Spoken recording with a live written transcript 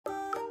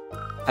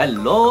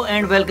Hello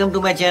and welcome to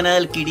my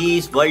channel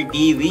Kidiez World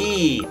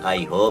TV.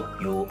 I hope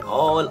you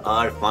all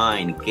are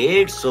fine,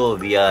 kids. So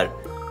we are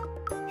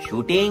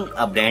shooting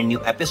a brand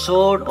new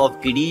episode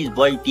of Kidiez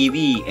World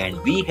TV, and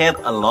we have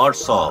a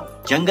lots of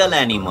jungle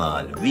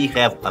animal. We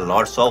have a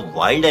lots of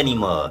wild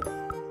animal.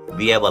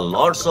 We have a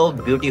lots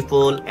of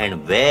beautiful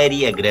and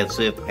very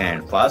aggressive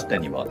and fast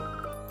animal.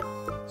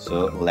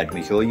 So let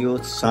me show you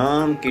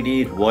some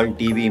Kidiez World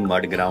TV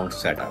mud ground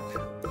setup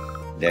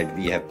that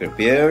we have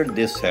prepared.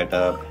 This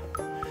setup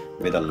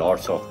with a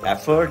lots of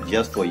effort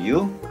just for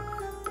you.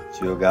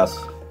 So you guys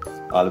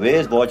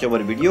always watch our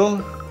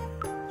video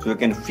so you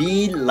can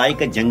feel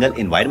like a jungle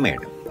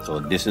environment. So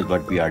this is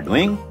what we are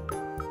doing.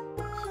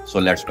 So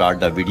let's start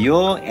the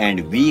video,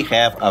 and we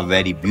have a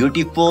very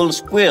beautiful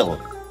squirrel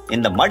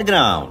in the mud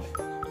ground,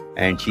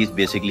 and she's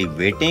basically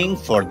waiting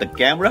for the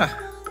camera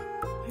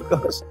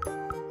because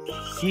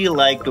she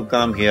like to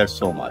come here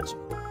so much.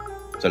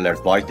 So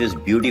let's watch this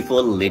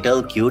beautiful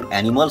little cute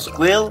animal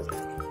squirrel.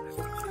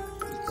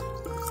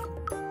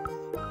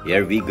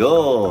 Here we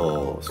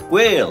go,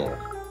 squirrel.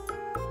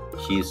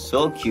 She's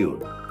so cute.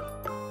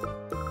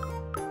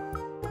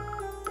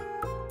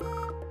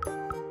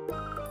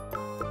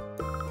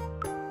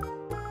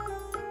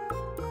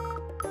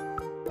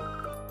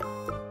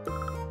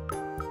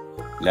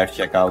 Let's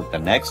check out the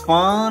next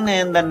one,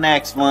 and the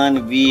next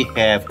one we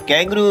have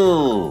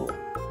kangaroo.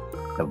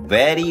 A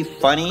very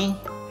funny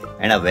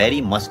and a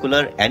very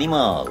muscular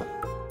animal.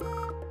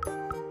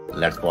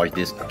 Let's watch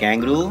this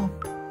kangaroo.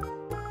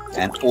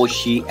 An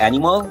Oshi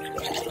animal.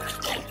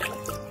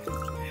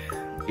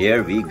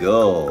 Here we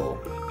go,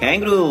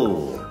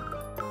 kangaroo.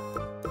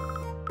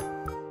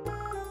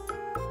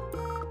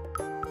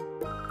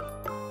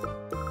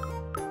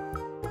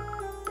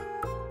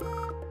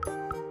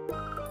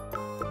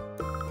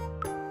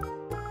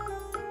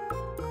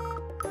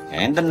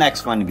 And the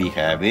next one we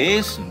have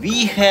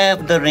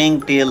the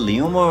ring-tail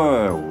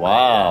lemur.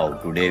 Wow,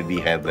 today we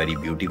have very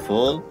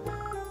beautiful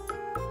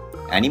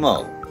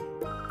animal.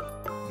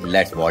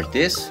 Let's watch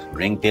this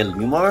ring-tail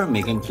lemur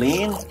making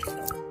clean.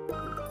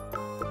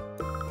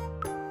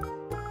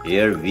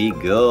 Here we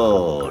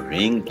go,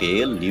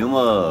 ring-tail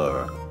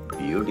lemur.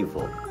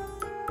 Beautiful.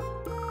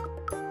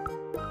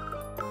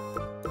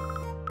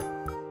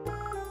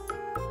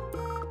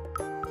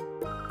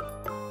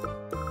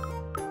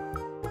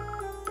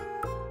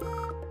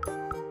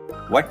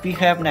 What we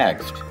have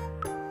next?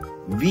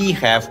 We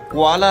have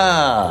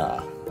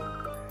koala.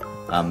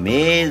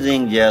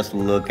 Amazing, just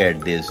look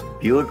at this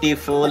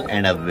beautiful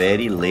and a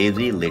very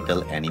lazy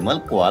little animal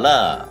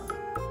koala.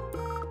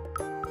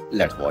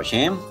 Let's watch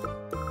him.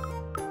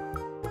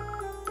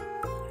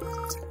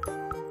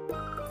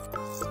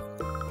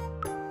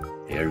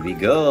 Here we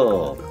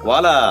go,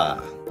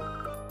 koala.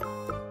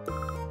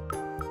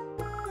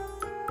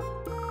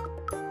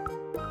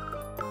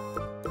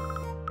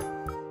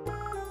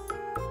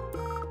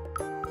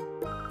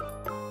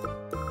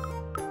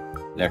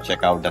 Let's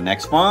check out the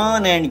next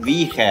one, and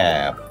we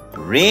have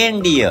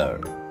reindeer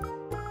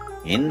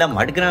in the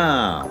mud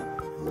ground.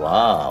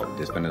 Wow,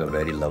 this one is a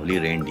very lovely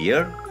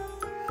reindeer.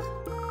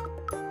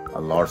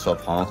 Lots of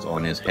horns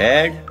on his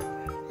head.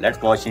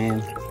 Let's watch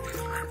him.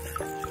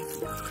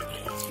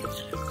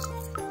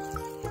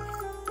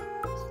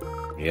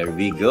 Here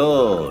we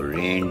go,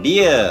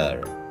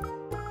 reindeer.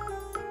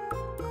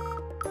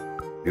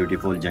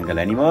 Beautiful jungle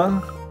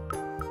animal.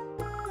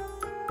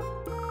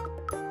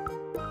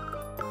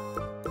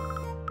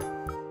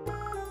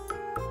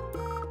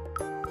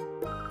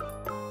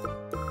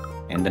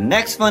 And the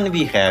next one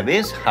we have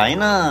is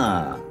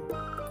hyena.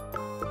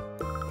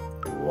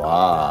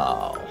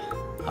 Wow,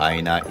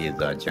 hyena is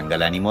a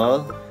jungle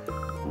animal,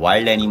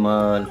 wild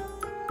animal,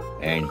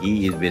 and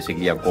he is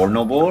basically a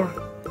carnivore.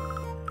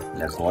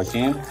 Let's watch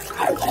him.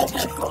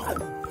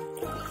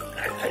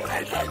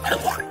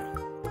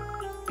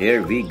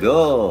 Here we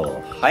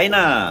go,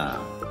 hyena.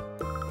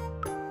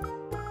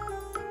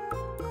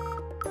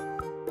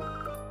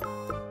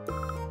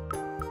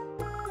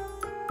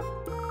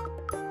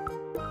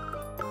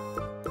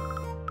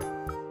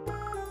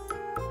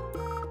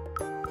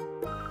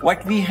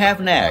 What we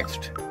have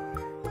next?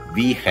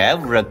 We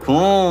have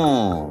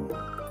raccoon.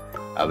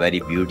 A very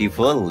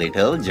beautiful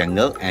little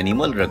jungle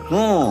animal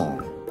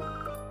raccoon.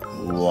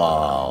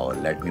 Wow,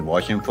 let me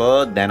wash him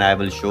first, then I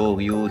will show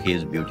you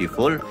his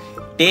beautiful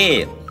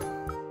tail,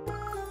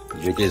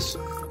 which is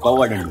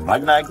covered in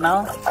mud right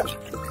now.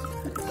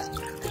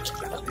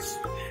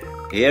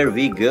 Here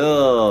we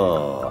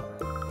go.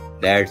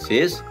 That's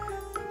his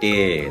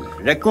tail.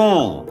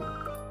 Raccoon.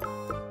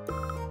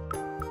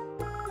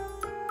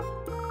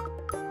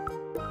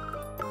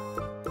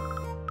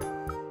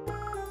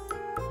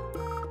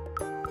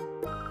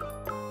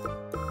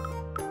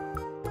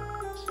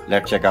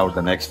 Let's check out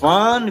the next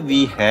one.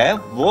 We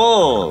have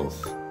wolf.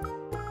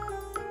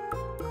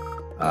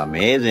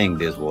 Amazing,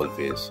 this wolf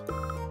is.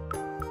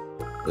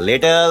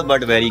 Little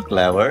but very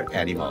clever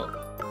animal.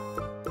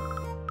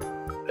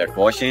 Let's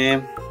wash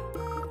him.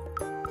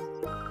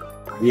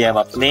 We have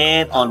a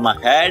plane on my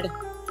head.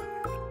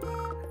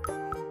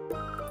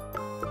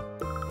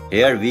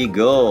 Here we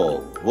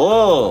go.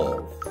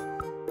 Whoa!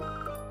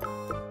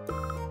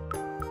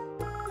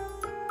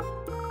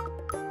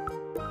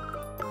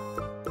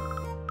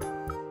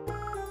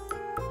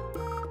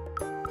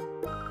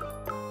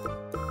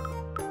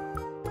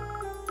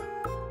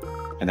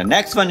 And the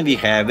next one we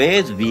have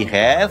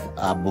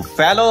a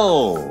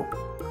buffalo.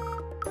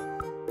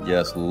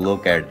 Just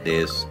look at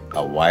this,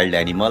 a wild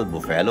animal,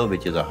 buffalo,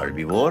 which is a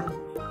herbivore.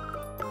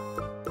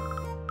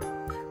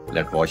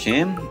 Let's watch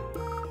him.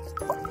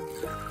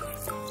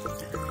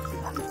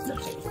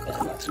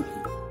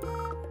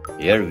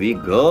 Here we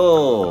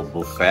go,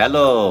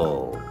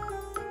 buffalo.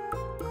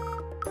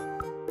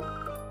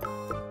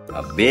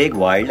 A big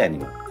wild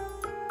animal.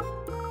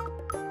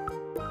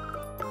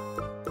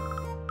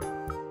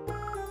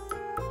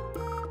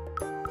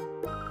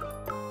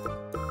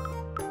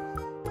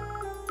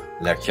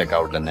 Let's check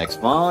out the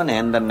next one.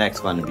 And the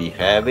next one we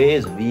have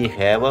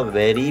a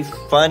very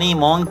funny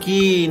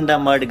monkey in the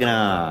mud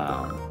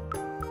ground.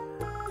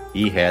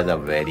 He has a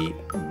very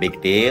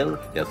big tail.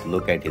 Just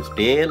look at his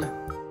tail.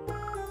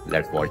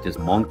 Let's watch this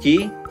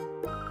monkey.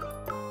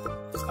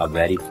 A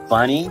very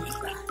funny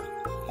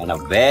and a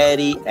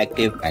very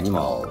active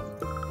animal.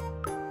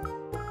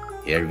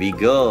 Here we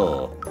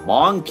go,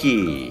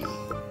 monkey.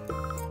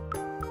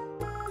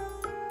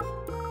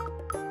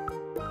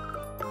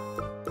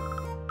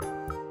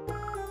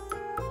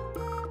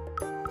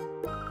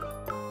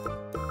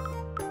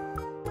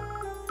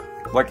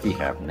 What we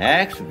have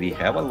next? We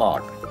have a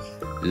lot.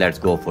 Let's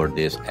go for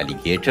this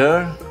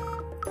alligator.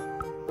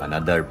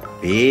 Another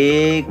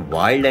big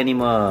wild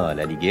animal,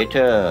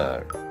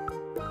 alligator.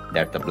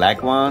 That's the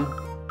black one.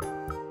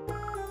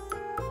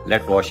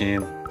 Let's watch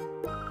him.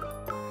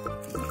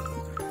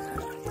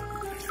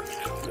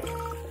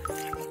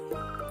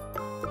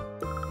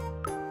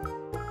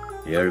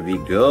 Here we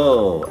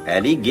go,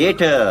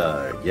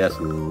 alligator.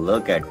 Just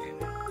look at him.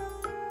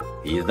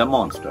 He is the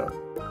monster.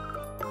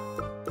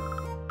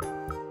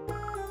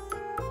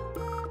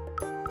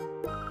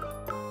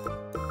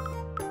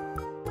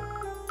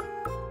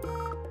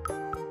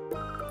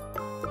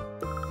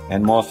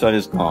 And monster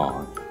is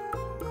gone.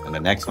 And the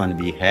next one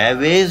we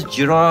have is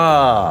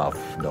giraffe,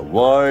 the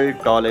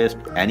world's tallest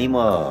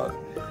animal.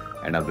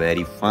 And a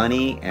very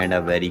funny and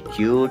a very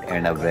cute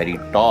and a very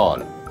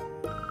tall.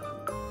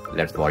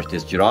 Let's watch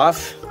this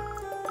giraffe.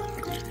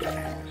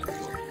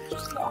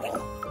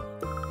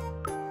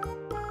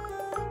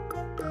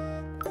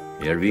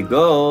 Here we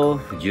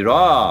go,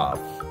 giraffe.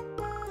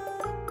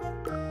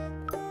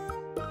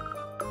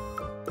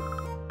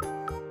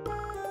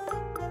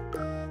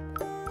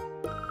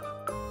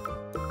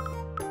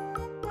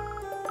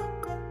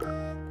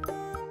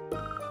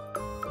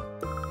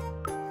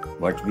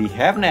 What we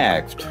have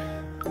next?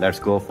 Let's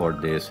go for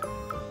this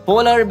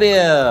polar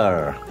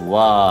bear.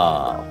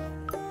 Wow,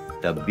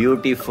 the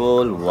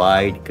beautiful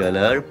white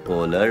color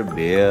polar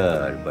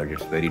bear, but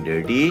it's very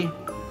dirty.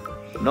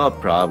 No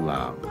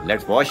problem.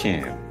 Let's wash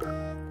him.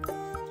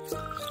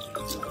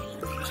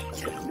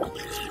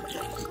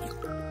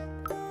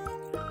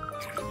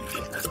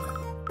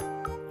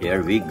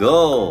 Here we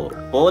go,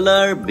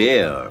 polar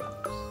bear.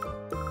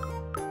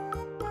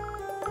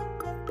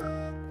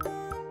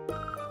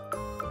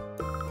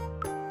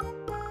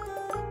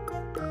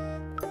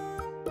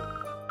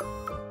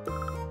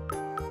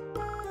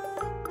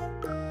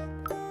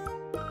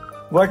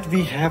 What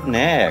we have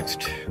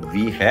next?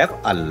 We have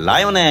a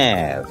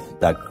lioness,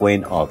 the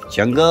queen of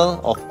jungle.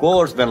 Of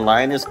course, when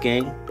lion is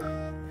king,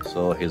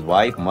 so his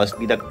wife must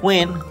be the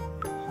queen.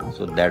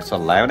 So that's a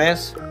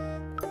lioness.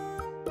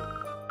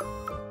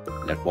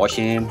 Let's watch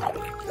him.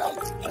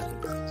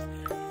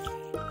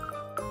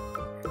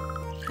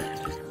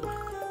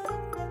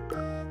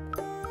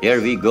 Here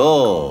we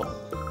go,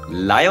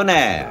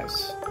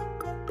 lioness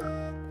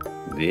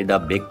with a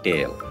big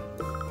tail.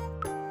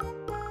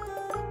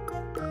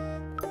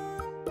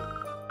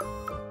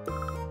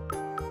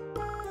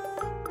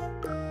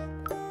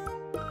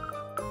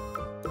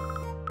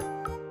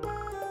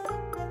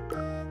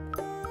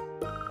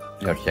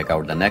 Let's check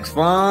out the next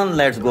one.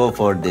 Let's go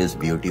for this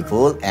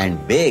beautiful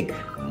and big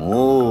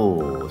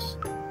moose.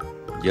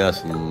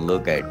 Just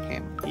look at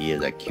him. He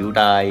has a cute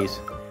eyes.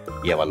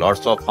 He have a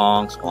lots of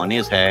honks on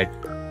his head.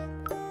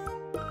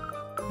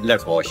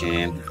 Let's watch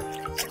him.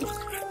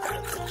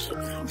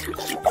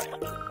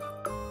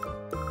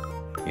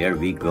 Here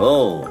we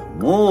go,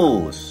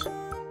 moose.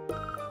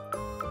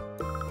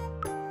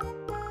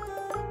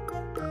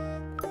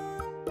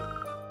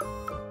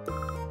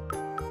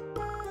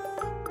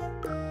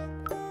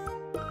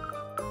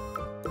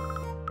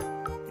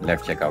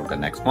 Let's check out the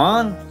next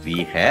one.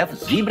 We have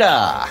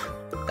zebra,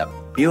 the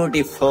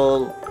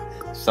beautiful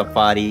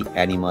safari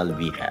animal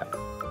we have.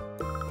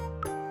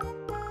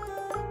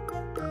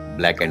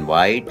 Black and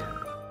white,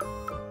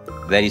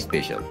 very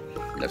special.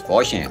 Let's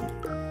watch him.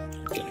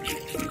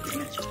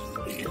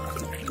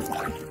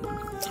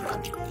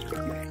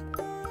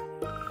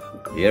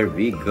 Here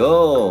we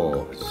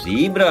go,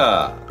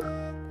 zebra.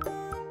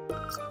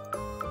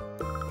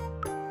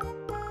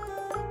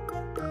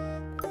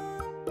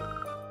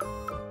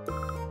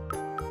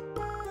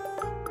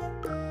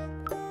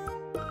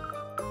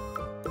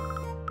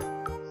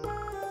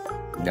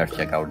 Let's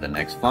check out the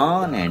next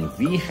one, and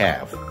we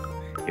have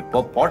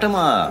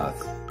Hippopotamus,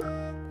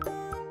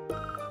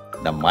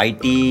 the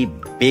mighty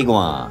big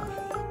one.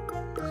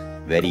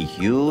 Very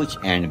huge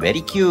and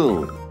very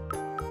cute,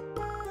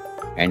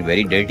 and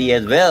very dirty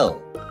as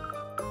well.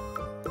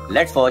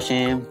 Let's wash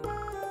him.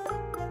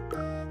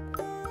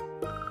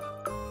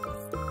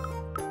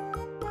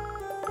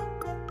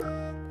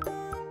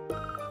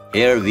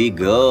 Here we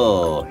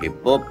go,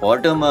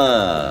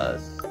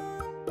 Hippopotamus.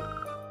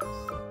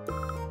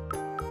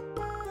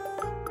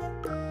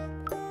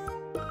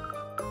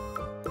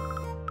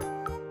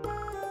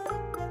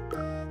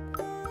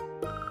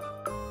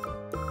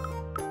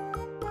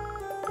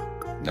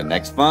 The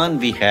next one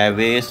we have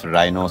is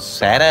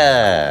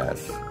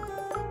Rhinoceros,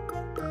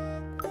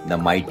 the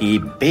mighty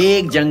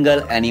big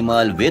jungle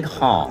animal with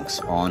honks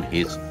on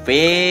his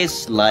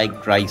face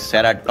like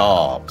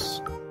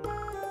Triceratops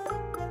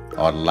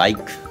or like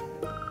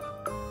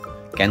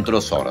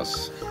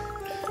Canthrosaurus.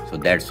 So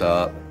that's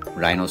a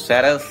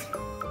rhinoceros,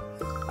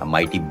 a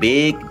mighty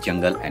big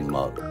jungle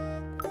animal.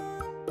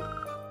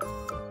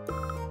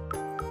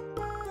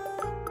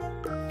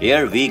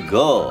 Here we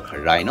go,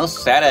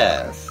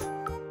 Rhinoceros.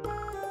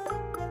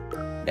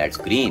 That's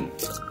green.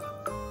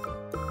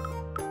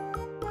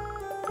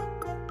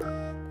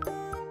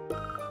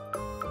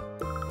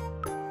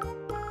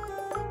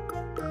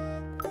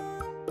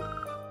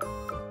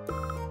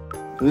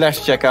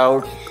 Let's check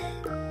out.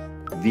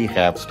 We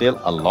have still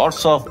a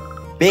lots of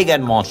big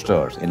and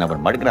monsters in our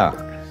mud ground.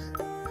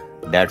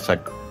 That's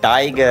a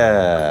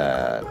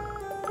tiger.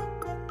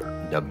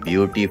 The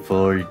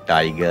beautiful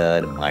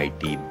tiger,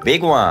 mighty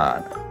big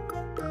one.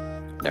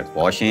 Let's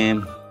wash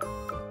him.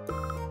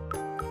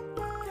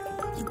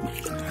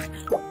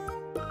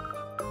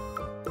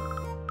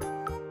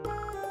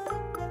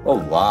 Oh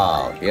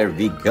wow, here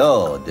we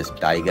go. This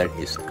tiger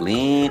is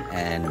clean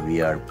and we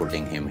are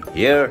putting him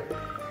here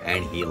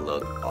and he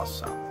looks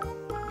awesome.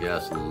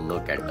 Just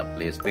look at the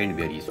placement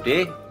where he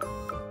stays.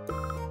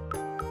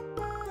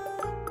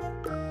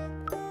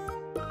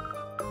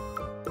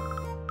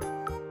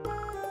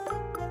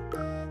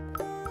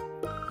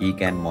 He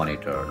can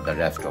monitor the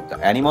rest of the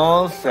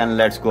animals. And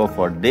let's go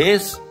for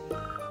this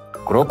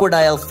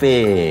crocodile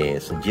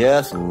face.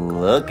 Just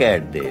look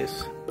at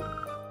this.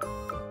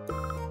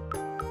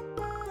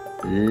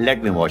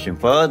 Let me wash him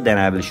first, then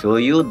I will show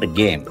you the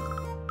game.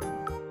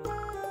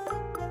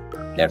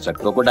 That's a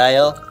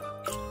crocodile,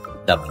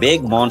 the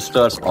big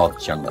monsters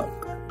of jungle.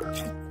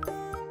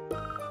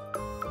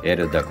 Here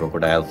is the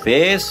crocodile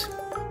face,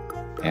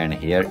 and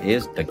here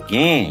is the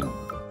game.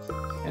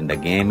 And the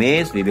game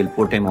is, we will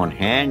put him on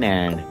hand,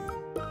 and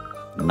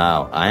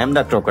now I am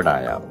the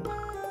crocodile.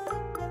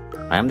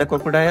 I am the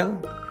crocodile.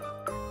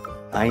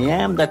 I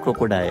am the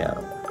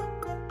crocodile.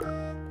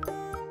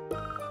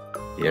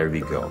 Here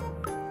we go.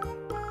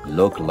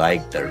 Look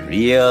like the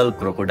real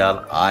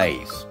crocodile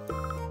eyes.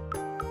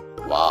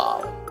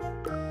 Wow.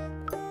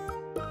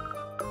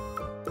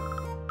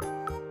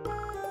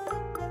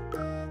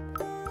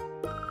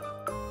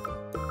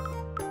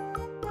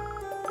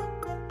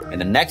 And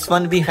the next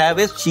one we have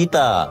is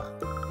Cheetah.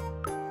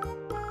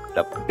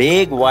 The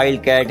big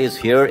wildcat is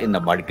here in the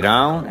mud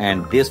ground,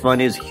 and this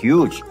one is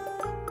huge,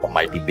 a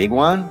mighty big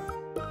one,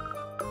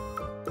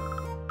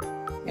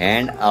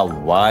 and a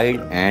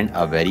wild and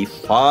a very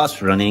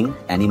fast running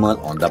animal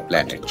on the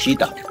planet,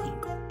 cheetah.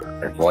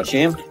 Let's watch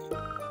him.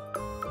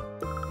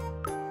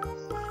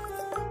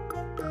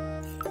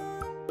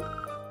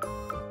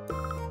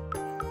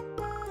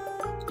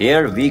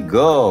 Here we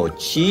go,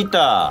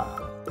 cheetah,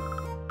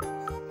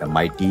 the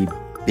mighty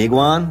big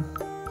one.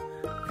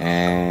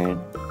 And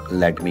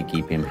let me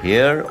keep him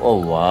here.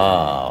 Oh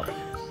wow,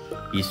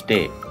 he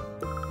stayed.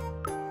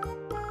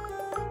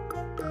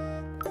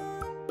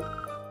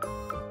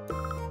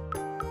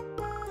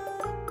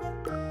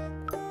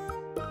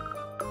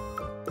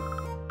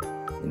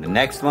 The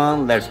next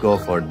one, let's go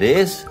for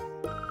this.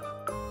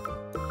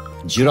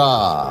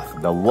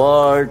 Giraffe, the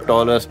world's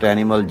tallest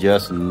animal.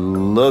 Just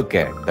look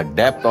at the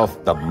depth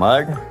of the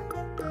mud,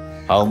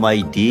 how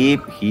much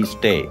deep he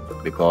stayed,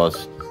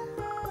 because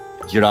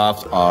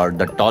giraffes are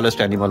the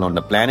tallest animal on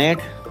the planet.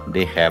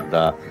 They have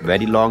the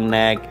very long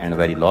neck and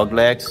very long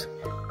legs,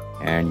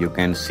 and you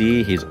can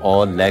see his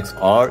all legs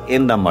are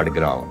in the mud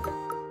ground.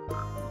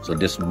 So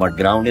this mud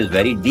ground is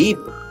very deep.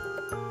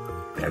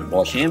 Let's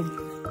wash him.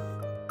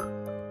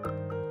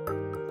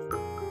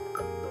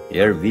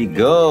 Here we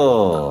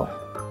go,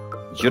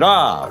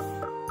 giraffe.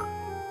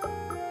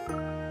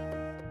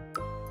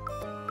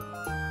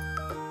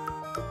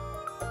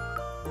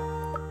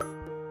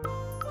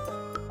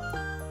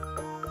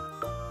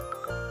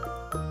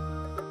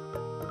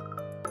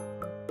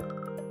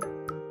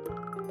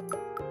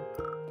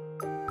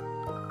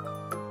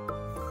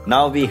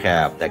 Now we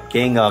have the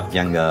king of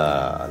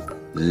jungle,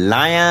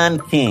 Lion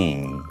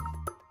King.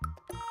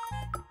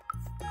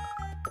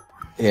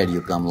 Here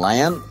you come,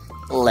 lion.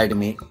 Let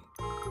me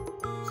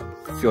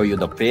show you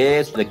the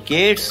face. The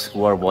kids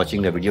who are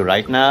watching the video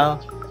right now,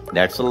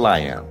 that's a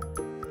lion.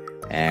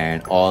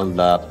 And all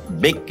the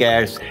big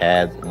cats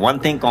have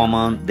one thing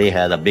common, they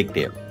have a big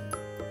tail.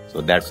 So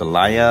that's a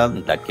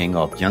lion, the king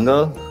of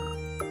jungle.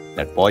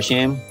 Let's wash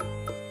him.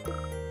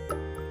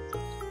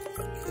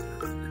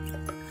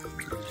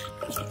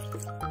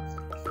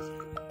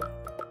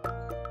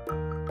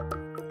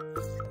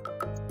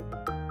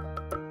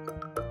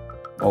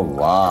 Oh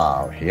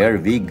wow, here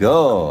we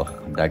go.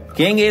 The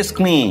king is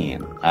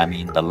clean. I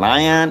mean, the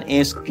lion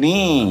is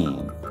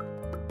clean.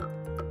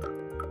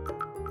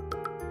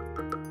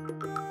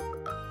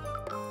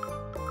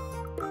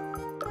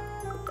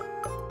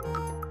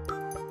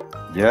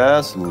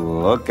 Just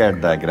look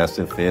at the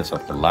aggressive face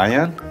of the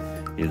lion.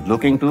 He's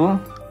looking to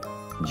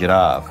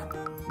giraffe,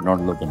 not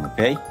looking,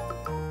 okay?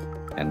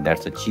 And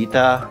that's a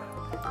cheetah.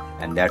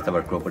 And that's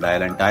our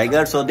crocodile and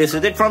tiger. So this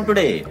is it from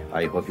today.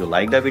 I hope you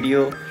like the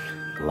video.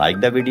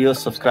 Like the video,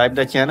 subscribe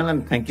the channel,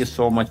 and thank you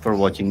so much for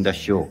watching the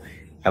show.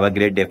 Have a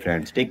great day,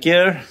 friends. Take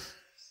care.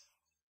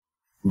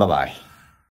 Bye-bye.